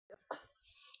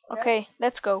Okay,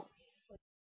 let's go.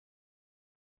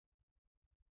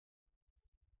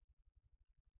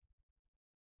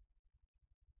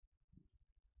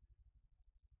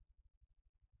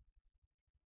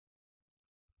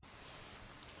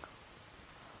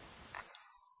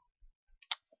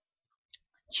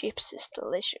 Chips is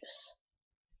delicious.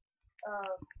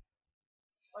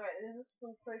 Okay, this is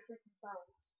some pretty freaking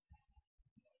sounds.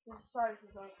 These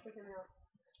silences are freaking me out.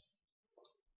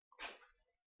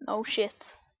 No shit.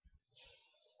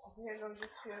 I think I'm going to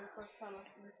just hear the first time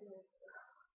I've seen it.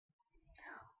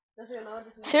 Just so you know,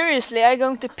 this is Seriously, I'm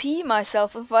going to pee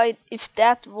myself if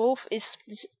that wolf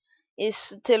is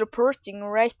teleporting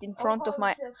right in front of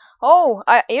my. shit. Oh,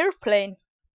 airplane.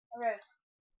 Okay.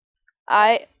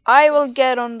 I will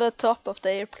get on the top of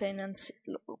the airplane and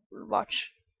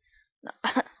watch. No.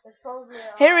 It's probably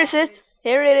Here is it.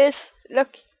 Here it is.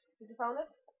 Look. Did you found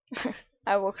it?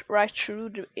 I walked right through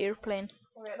the airplane.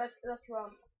 Okay, let's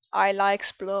run. I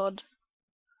likes blood.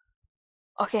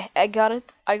 Okay, I got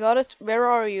it. I got it. Where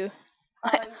are you?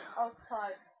 I'm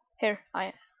outside. Here.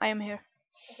 I am here.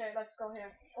 Okay, let's go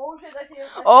here. Oh shit, I see you.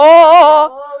 Oh!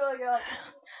 Oh my god.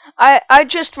 I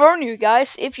just warn you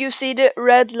guys, if you see the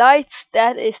red lights,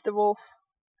 that is the wolf.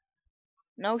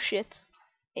 No shit.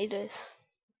 It is.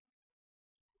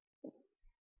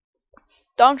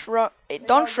 Don't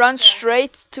run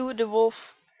straight to the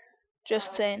wolf.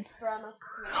 Just saying.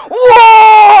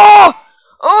 Whoa!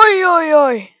 Oi oi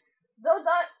oi! Don't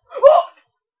die!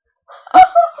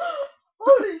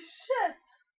 Holy shit!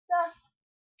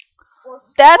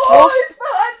 That was. He's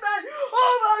behind me!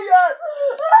 Oh my god!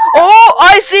 Oh,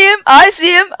 I see him! I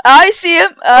see him! I see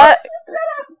him! Get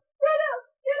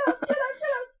up!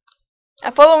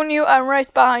 I'm following you. I'm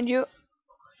right behind you.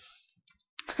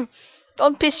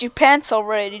 Don't piss your pants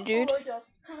already, dude. Oh my god.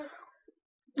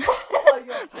 Oh my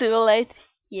god. Too late.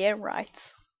 Yeah, right.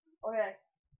 Okay.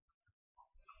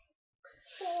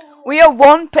 We are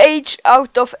 1 page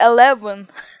out of 11,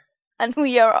 and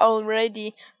we are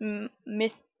already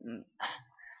met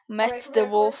the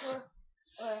wolf.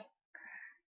 Okay.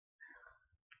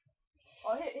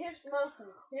 Oh, here's the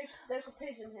mountain. There's a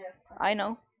pigeon here. I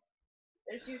know.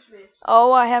 There's usually.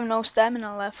 Oh, I have no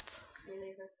stamina left. Me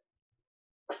neither.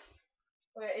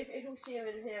 Okay, if we see him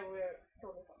in here, we're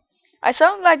totally fine. I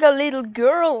sound like a little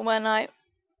girl when I'm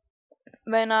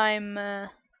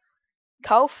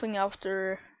coughing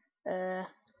after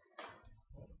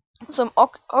some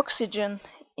oxygen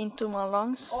into my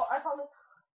lungs. Oh, I found it.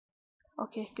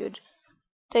 Okay, good.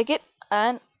 Take it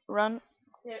and run.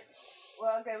 Here.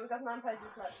 Well, okay, we got 9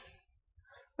 pages left.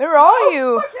 Where are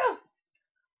you? Fuck you!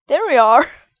 There we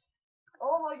are.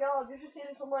 Oh my god, you should see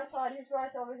this from my side. He's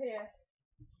right over here.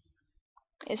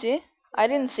 Is he? I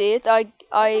didn't see it. I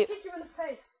kick you in the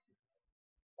face.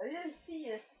 I didn't see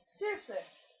it. Seriously.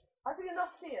 How could you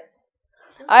not see it?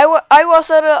 I was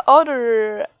at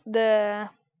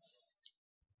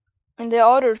in the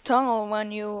other tunnel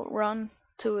when you run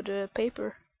to the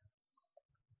paper.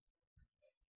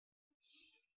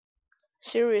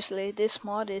 Seriously, this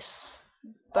mod is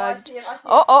bugged. I see him.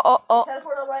 Oh.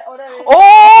 Teleport away. Oh, there he is.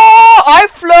 Oh, I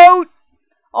float.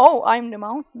 Oh, I'm the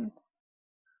mountain.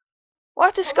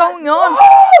 What is going on?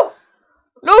 Oh!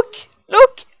 Look!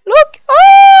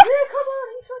 Ah! Yeah, come on,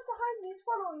 he's right behind me. He's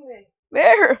following me.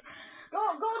 Where? Go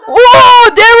down.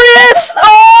 Whoa! There he is!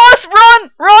 Oh,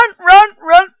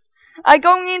 run! I'm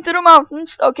going into the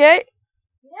mountains. Okay.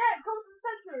 Yeah, go to the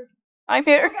center. I'm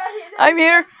here. Okay,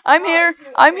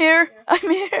 I'm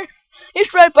here.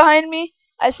 He's right behind me,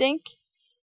 I think.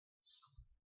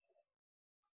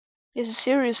 This is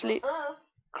seriously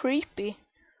creepy.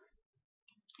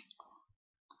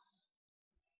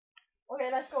 Okay,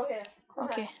 let's go here.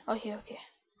 Okay.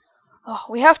 Oh,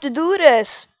 we have to do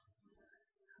this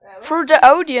Yeah, for the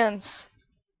audience,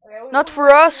 not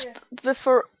for us, but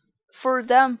for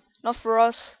them, not for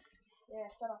us. Yeah,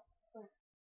 shut up.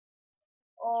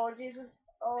 Oh Jesus,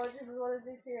 what is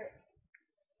this here?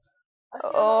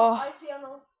 I see a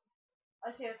note.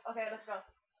 I see it. Okay, let's go.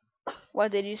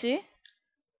 What did you see?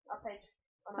 A page.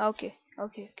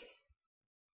 Okay.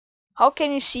 How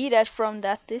can you see that from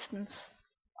that distance?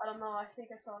 I don't know. I think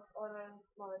I saw it.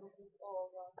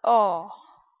 Oh god.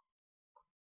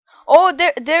 Oh,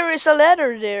 there is a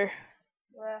ladder there.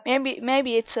 Where?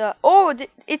 Maybe it's a. Oh,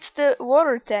 it's the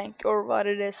water tank or what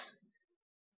it is.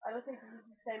 I don't think this is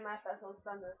the same map as on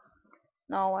Slender.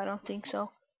 No, I don't think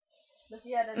so. But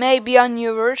yeah, maybe a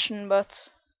new version, but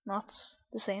not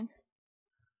the same.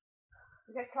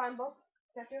 You can climb up,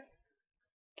 can't you?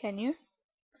 Can you?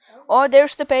 Oh,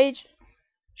 there's the page.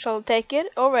 Shall I take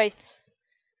it? Alright.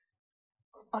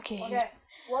 Okay. Okay,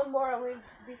 one more and we've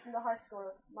beaten the high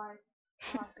score. My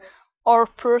high score. Our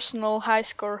personal high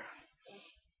score.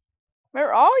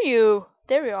 Where are you?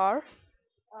 There you are.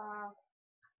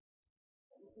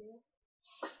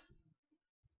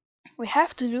 We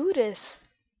have to do this,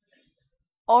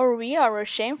 or we are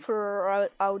ashamed for our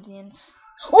audience.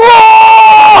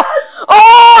 Oh!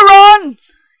 Oh, run!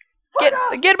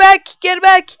 Get back! Get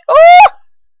back! Oh!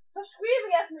 Stop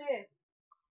screaming at me!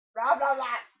 Blah blah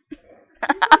blah.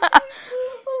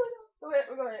 Wait,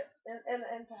 we're going in.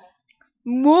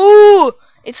 Moo!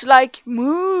 It's like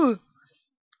moo.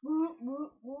 Moo.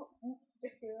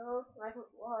 Like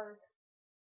what?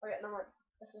 Okay, no more.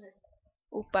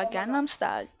 Oppa Gangnam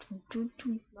Style.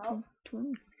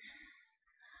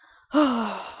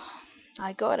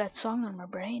 I got that song on my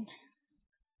brain.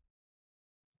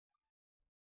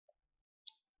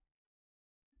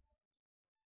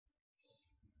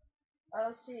 I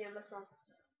don't see him, that's wrong.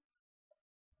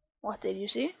 What did you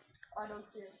see? I don't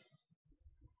see him.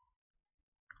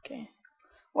 Okay.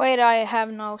 Wait, I have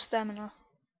no stamina.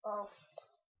 Oh.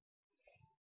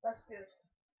 That's good.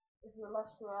 If you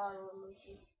lost to I will lose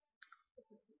you.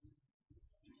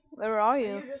 Where are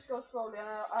you? You just go slowly and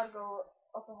I'll go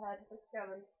up ahead and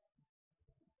scavenge.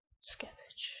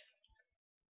 Scavenge.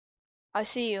 I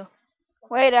see you.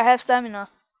 Wait, I have stamina.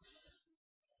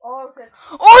 Oh, okay.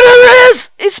 Oh, there is!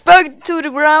 It's bugged to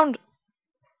the ground.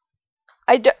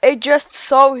 I just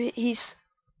saw his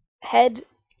head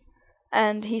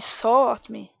and he saw at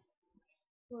me.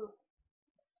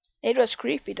 It was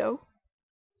creepy though.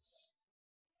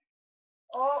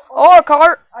 Oh, okay. Oh, a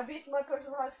car! I beat my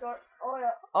personal high score. Oh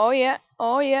yeah. Oh yeah,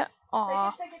 oh yeah.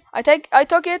 Aww. Take it.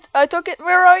 I took it.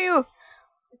 Where are you?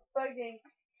 It's bugging.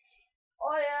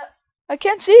 Oh yeah. I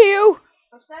can't see you.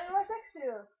 I'm standing right next to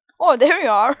you. Oh, there you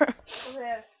are. Over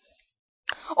here.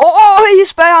 Oh,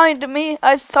 he's behind me.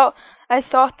 I thought I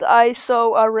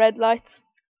saw a red light.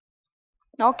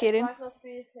 No kidding. Might not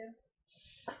be him.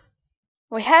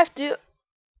 We have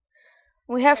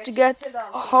to get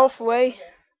halfway.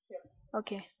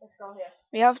 Okay. Let's go here.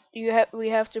 We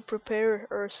have to prepare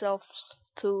ourselves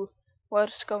to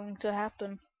what's going to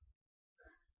happen.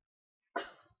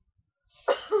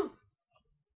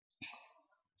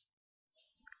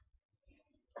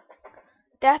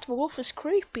 That wolf is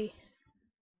creepy.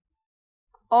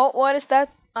 Oh, what is that?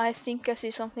 I think I see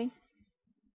something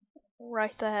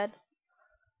right ahead.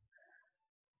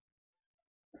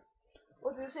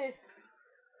 What do you see?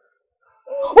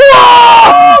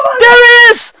 Whoa! There he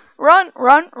is! Run!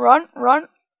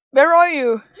 Where are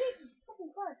you? Jesus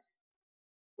fucking Christ!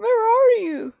 Where are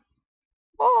you?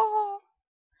 Oh,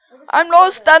 I'm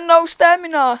lost and no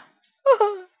stamina.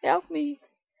 Help me!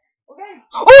 Okay.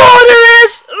 Oh, there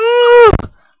is! Ooh!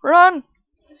 Run!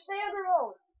 Just stay on the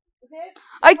road. Okay?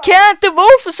 I can't. The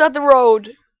wolf is at the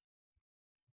road.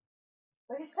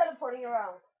 But he's teleporting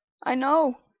around. I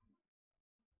know.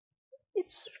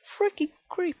 It's freaking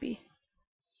creepy.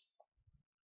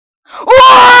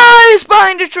 Oh, he's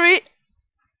behind the tree.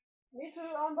 Me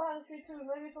too. I'm behind the tree too.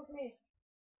 Maybe it was me.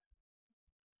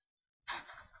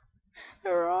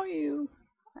 Where are you?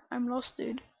 I'm lost,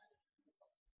 dude.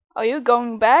 Are you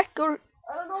going back or?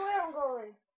 I don't know where I'm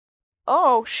going.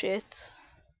 Oh shit.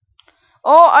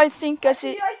 Oh, I think I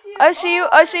see. I see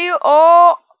you.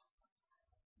 Oh,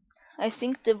 I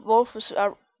think the wolves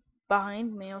are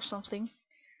behind me or something.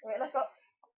 Wait, let's go.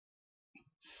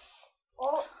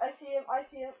 Oh, I see him.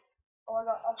 Oh my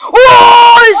god.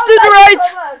 Oh, it's to the right.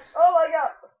 So much. Oh my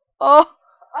god. Oh.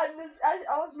 I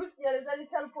was looking at it, then he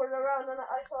teleported around and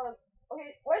I saw him.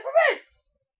 Okay, wait for me!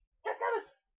 God damn it!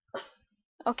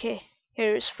 Okay,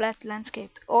 here is flat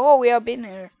landscape. Oh, we have been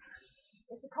here.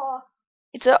 It's a car.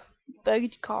 It's a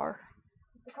bugged car.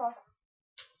 It's a car.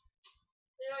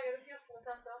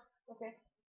 Okay.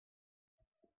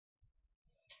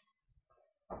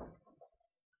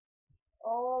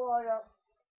 Oh my god.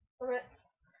 Okay.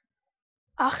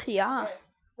 Ach ja. Okay.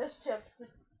 Just chill.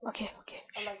 Okay.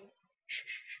 I like it.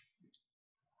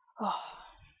 Oh.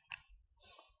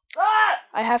 Ah!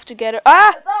 I have to get it.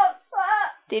 Ah! Ah!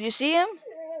 Did you see him?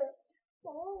 Yeah.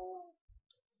 Oh.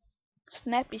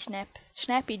 Snappy snap.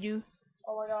 Snappy do.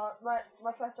 Oh my god.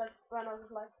 My flashlight ran out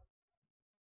of light.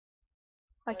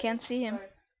 I can't see him. Sorry.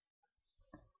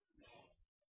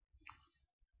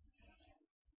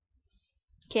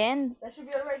 There should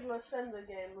be a regular Slender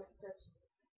game with this.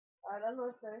 I don't know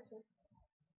if there is one.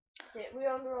 Okay, we're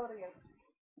on the road again.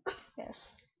 Yes.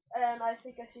 And I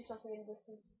think I see something in the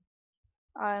distance.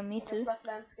 Me Like too. a flat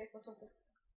landscape or something.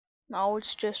 No,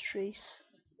 it's just trees.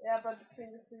 Yeah, but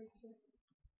between the trees too.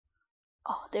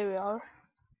 Oh, there we are.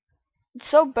 It's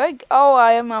so big. Oh,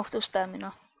 I am out of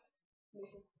stamina.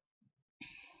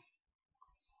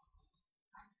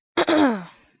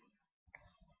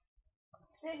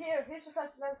 See here, here's the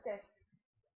first landscape.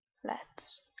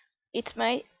 Let's. It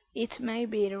may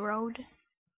be the road.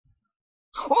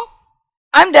 Oh!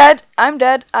 I'm dead. I'm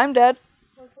dead. I'm dead.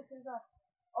 What the fuck is that?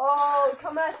 Oh,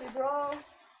 come at me, bro.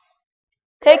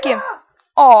 Take him. Oh,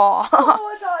 Oh.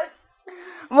 I died.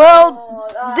 Well,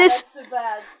 this that's too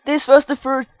bad. this was the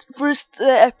first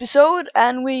episode,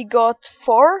 and we got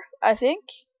 4, I think.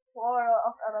 4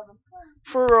 of 11.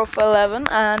 4 of 11,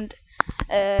 and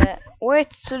wait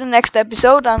to the next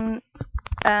episode,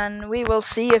 and we will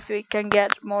see if we can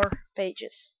get more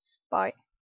pages. Bye.